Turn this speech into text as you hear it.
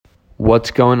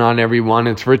What's going on, everyone?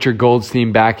 It's Richard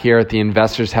Goldstein back here at the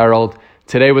Investors Herald.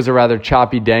 Today was a rather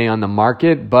choppy day on the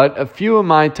market, but a few of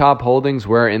my top holdings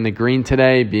were in the green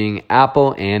today, being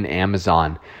Apple and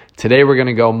Amazon. Today we're going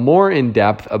to go more in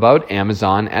depth about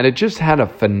Amazon, and it just had a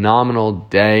phenomenal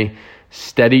day.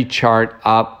 Steady chart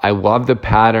up. I love the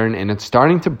pattern, and it's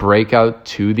starting to break out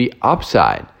to the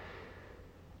upside.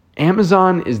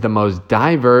 Amazon is the most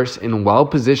diverse and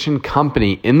well-positioned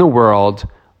company in the world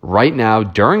right now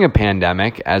during a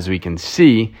pandemic, as we can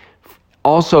see.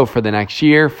 Also for the next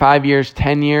year, 5 years,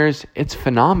 10 years, it's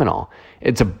phenomenal.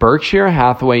 It's a Berkshire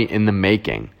Hathaway in the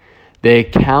making. They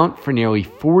account for nearly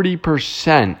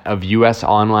 40% of U.S.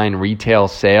 online retail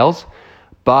sales,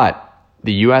 but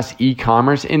the U.S.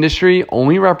 e-commerce industry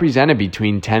only represented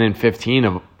between 10 and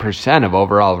 15% of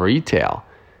overall retail.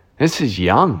 This is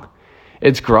young.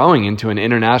 It's growing into an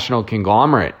international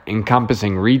conglomerate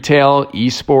encompassing retail,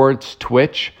 esports,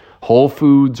 Twitch, Whole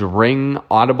Foods, Ring,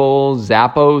 Audible,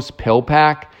 Zappos,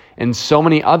 PillPack, and so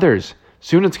many others.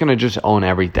 Soon it's going to just own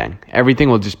everything.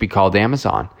 Everything will just be called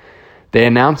Amazon. They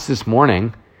announced this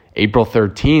morning, April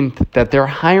 13th, that they're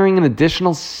hiring an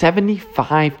additional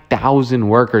 75,000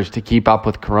 workers to keep up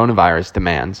with coronavirus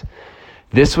demands.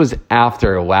 This was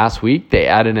after last week they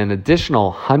added an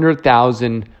additional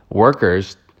 100,000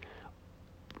 workers.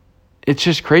 It's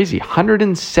just crazy.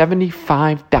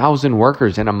 175,000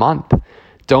 workers in a month.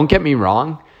 Don't get me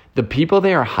wrong. The people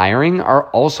they are hiring are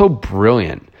also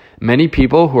brilliant. Many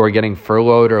people who are getting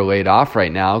furloughed or laid off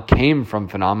right now came from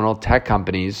phenomenal tech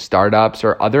companies, startups,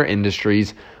 or other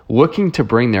industries looking to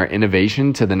bring their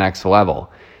innovation to the next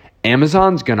level.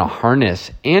 Amazon's going to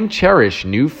harness and cherish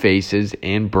new faces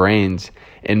and brains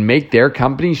and make their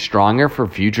company stronger for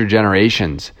future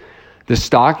generations. The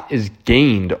stock is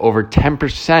gained over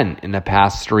 10% in the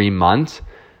past 3 months,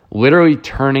 literally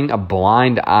turning a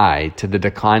blind eye to the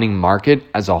declining market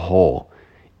as a whole.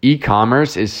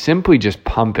 E-commerce is simply just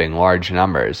pumping large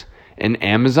numbers, and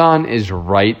Amazon is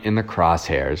right in the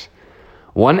crosshairs.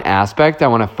 One aspect I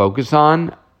want to focus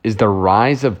on is the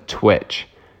rise of Twitch.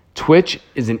 Twitch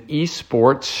is an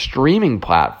esports streaming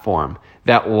platform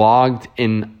that logged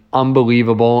an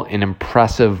unbelievable and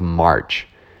impressive March.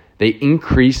 They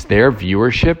increased their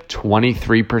viewership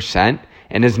 23%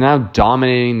 and is now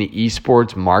dominating the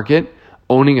esports market,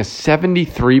 owning a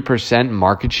 73%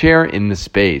 market share in the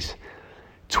space.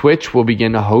 Twitch will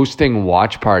begin hosting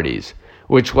watch parties,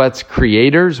 which lets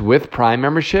creators with Prime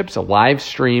memberships live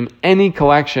stream any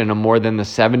collection of more than the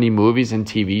 70 movies and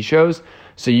TV shows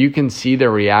so you can see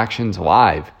their reactions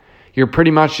live. You're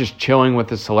pretty much just chilling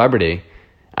with a celebrity.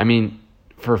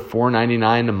 For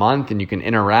 $4.99 a month, and you can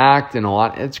interact and a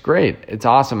lot. It's great. It's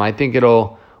awesome. I think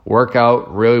it'll work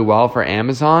out really well for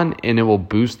Amazon, and it will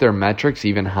boost their metrics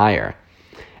even higher.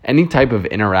 Any type of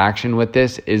interaction with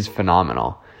this is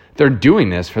phenomenal. They're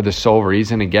doing this for the sole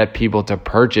reason to get people to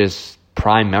purchase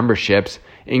Prime memberships,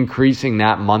 increasing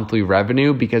that monthly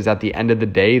revenue, because at the end of the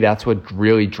day, that's what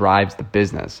really drives the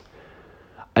business.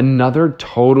 Another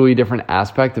totally different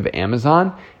aspect of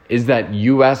Amazon is that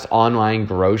U.S. online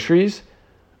groceries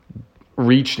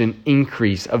reached an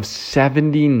increase of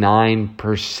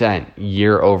 79%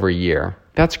 year over year.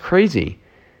 That's crazy.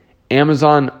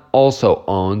 Amazon also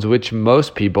owns, which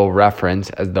most people reference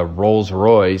as the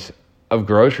Rolls-Royce of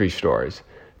grocery stores.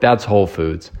 That's Whole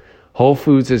Foods. Whole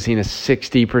Foods has seen a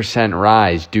 60%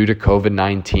 rise due to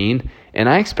COVID-19, and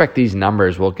I expect these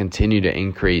numbers will continue to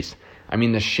increase.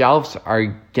 The shelves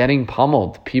are getting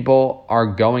pummeled. People are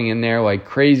going in there like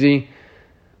crazy.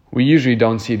 We usually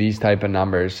don't see these type of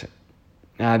numbers.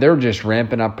 They're just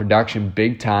ramping up production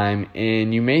big time,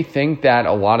 and you may think that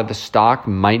a lot of the stock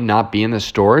might not be in the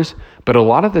stores, but a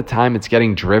lot of the time it's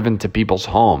getting driven to people's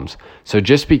homes. So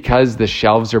just because the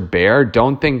shelves are bare,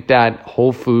 don't think that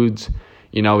Whole Foods,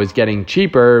 is getting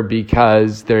cheaper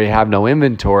because they have no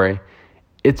inventory.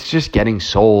 It's just getting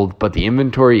sold, but the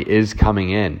inventory is coming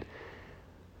in.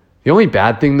 The only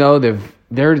bad thing, though,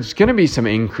 there's going to be some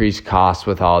increased costs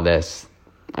with all this.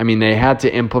 They had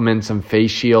to implement some face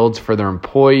shields for their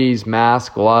employees,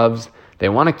 masks, gloves. They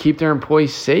want to keep their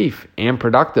employees safe and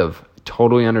productive.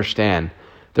 Totally understand.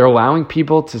 They're allowing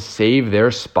people to save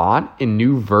their spot in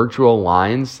new virtual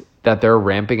lines that they're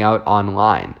ramping out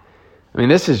online.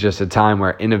 This is just a time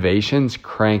where innovation's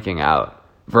cranking out.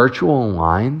 Virtual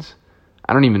lines?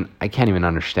 I can't even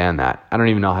understand that. I don't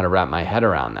even know how to wrap my head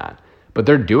around that. But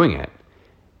they're doing it.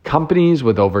 Companies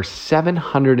with over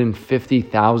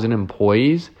 750,000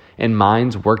 employees and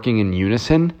minds working in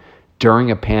unison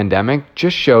during a pandemic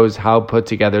just shows how put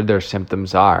together their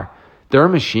systems are. They're a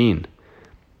machine.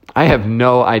 I have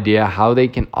no idea how they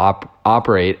can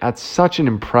operate at such an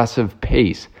impressive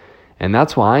pace. And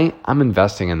that's why I'm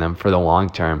investing in them for the long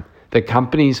term. The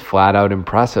company's flat out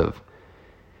impressive.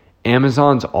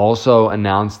 Amazon's also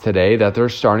announced today that they're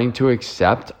starting to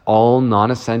accept all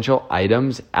non-essential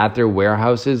items at their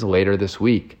warehouses later this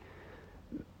week.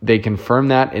 They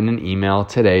confirmed that in an email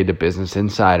today to Business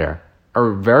Insider,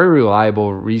 a very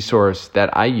reliable resource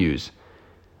that I use.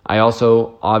 I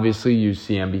also obviously use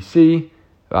CNBC,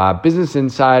 Business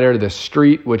Insider, The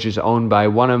Street, which is owned by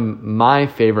one of my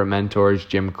favorite mentors,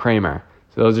 Jim Cramer.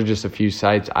 So those are just a few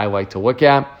sites I like to look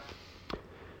at.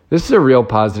 This is a real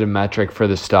positive metric for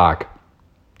the stock.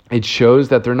 It shows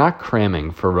that they're not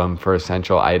cramming for room for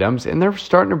essential items and they're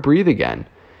starting to breathe again.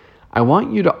 I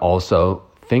want you to also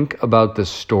think about the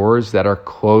stores that are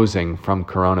closing from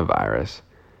coronavirus.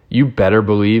 You better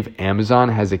believe Amazon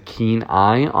has a keen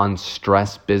eye on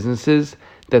stressed businesses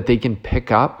that they can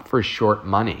pick up for short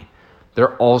money.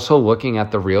 They're also looking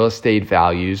at the real estate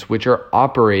values which are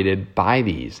operated by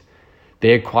these.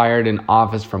 They acquired an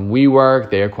office from WeWork.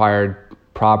 They acquired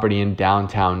property in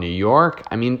downtown New York.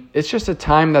 I mean, it's just a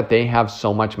time that they have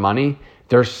so much money.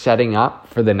 They're setting up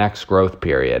for the next growth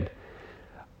period.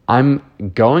 I'm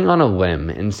going on a limb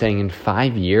and saying in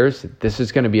 5 years, this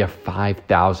is going to be a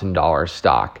 $5,000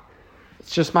 stock.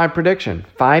 It's just my prediction.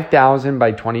 5,000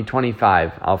 by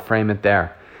 2025. I'll frame it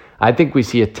there. I think we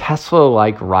see a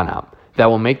Tesla-like run-up that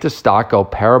will make the stock go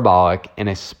parabolic and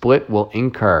a split will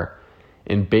incur.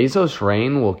 And Bezos'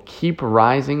 reign will keep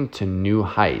rising to new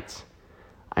heights.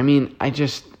 I mean,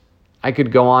 I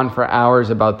could go on for hours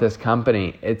about this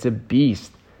company. It's a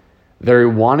beast. They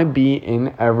want to be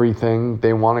in everything.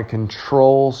 They want to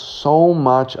control so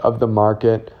much of the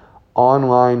market.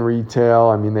 Online retail.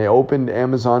 I mean, they opened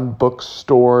Amazon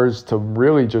bookstores to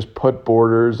really just put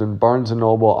Borders and Barnes &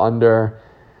 Noble under.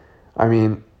 I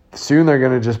mean, soon they're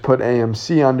going to just put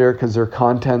AMC under because their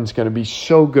content's going to be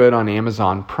so good on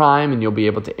Amazon Prime and you'll be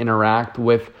able to interact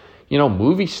with,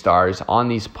 movie stars on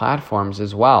these platforms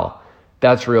as well.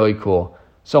 That's really cool.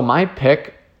 So my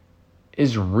pick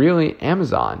is really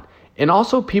Amazon. And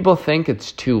also people think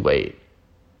it's too late.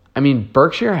 I mean,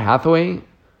 Berkshire Hathaway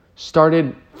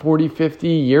started 40, 50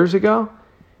 years ago.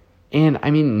 And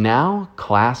I mean, now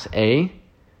Class A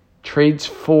trades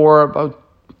for about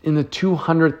in the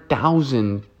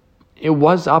 200,000. It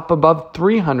was up above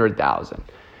 300,000.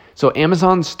 So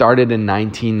Amazon started in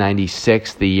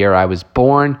 1996, the year I was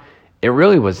born. It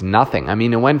really was nothing. I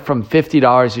mean, it went from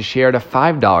 $50 a share to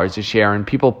 $5 a share, and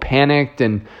people panicked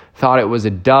and thought it was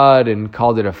a dud and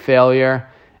called it a failure.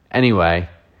 Anyway,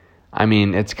 I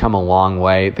mean, it's come a long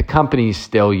way. The company's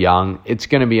still young. It's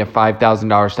going to be a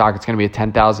 $5,000 stock. It's going to be a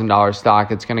 $10,000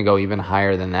 stock. It's going to go even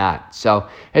higher than that. So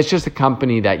it's just a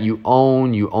company that you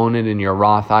own. You own it in your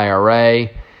Roth IRA,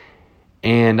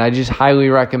 and I just highly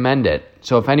recommend it.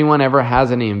 So if anyone ever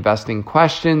has any investing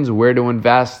questions, where to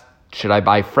invest, should I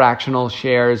buy fractional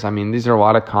shares? I mean, these are a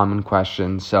lot of common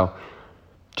questions. So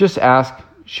just ask,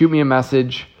 shoot me a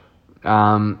message.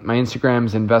 My Instagram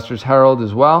is Investors Herald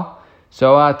as well.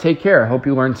 So take care. Hope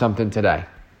you learned something today.